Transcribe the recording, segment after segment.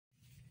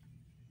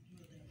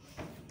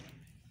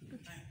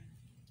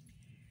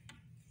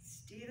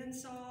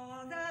Stephen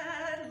saw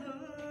that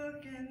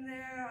look in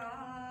their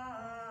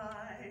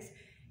eyes.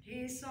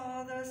 He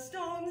saw the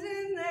stones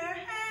in their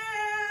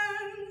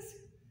hands.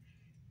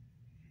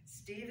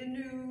 Stephen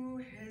knew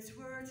his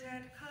words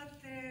had cut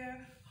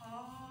their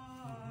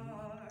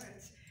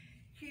hearts.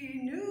 He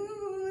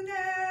knew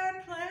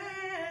their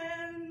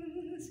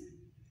plans.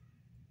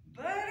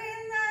 But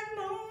in that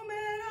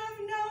moment of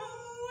no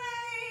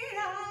way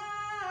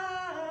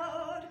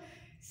out,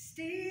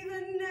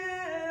 Stephen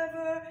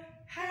never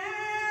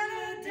had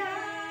a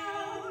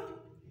doubt.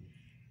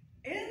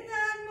 In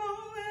that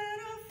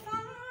moment of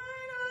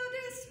final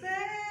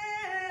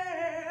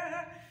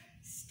despair,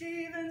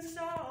 Stephen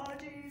saw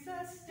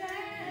Jesus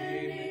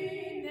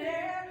standing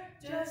there,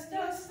 just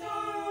a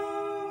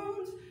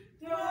stone's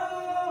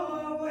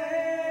throw away.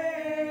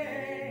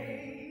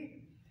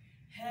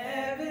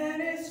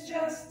 Heaven is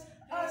just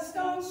a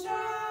stone's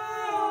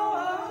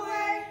throw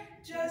away,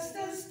 just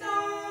a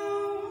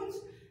stone's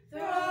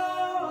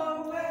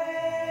throw away.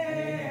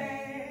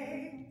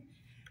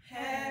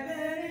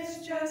 Heaven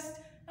is just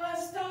a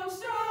stone's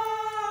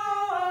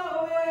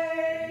throw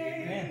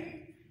away. Amen.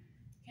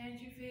 Can't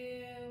you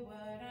feel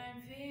what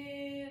I'm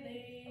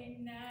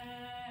feeling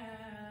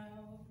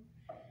now?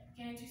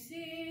 Can't you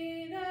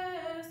see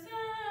the signs?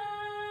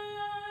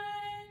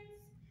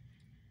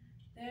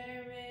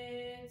 They're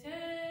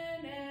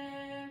written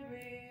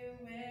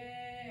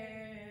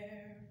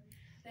everywhere.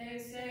 They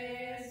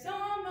say it's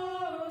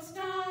almost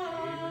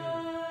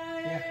time.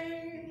 Yeah.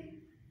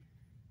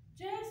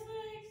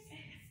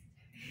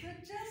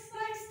 Just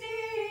like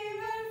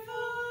Stephen,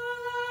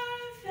 full of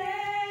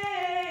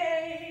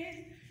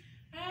faith,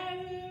 I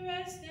will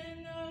rest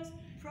in those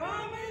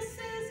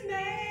promises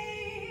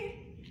made.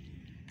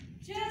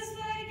 Just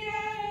like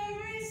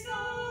every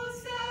soul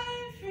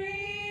set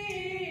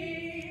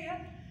free,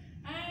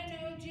 I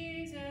know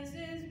Jesus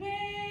is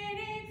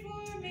waiting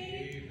for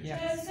me. Yeah.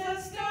 Just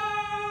a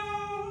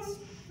stone's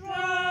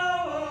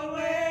throw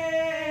away.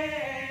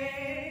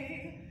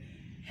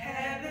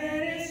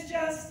 Heaven is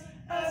just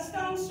a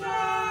stone's throw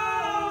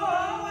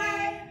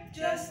away.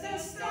 Just a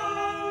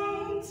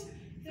stone's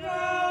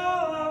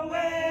throw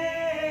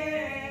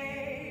away.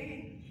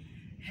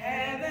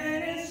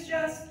 Heaven is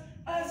just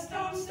a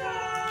stone's throw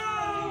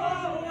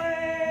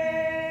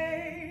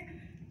away.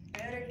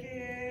 Better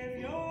give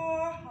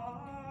your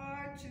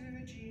heart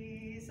to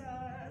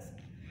Jesus.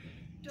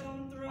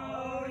 Don't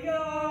throw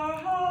your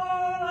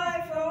whole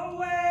life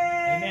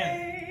away.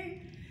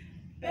 Amen.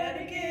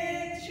 Better give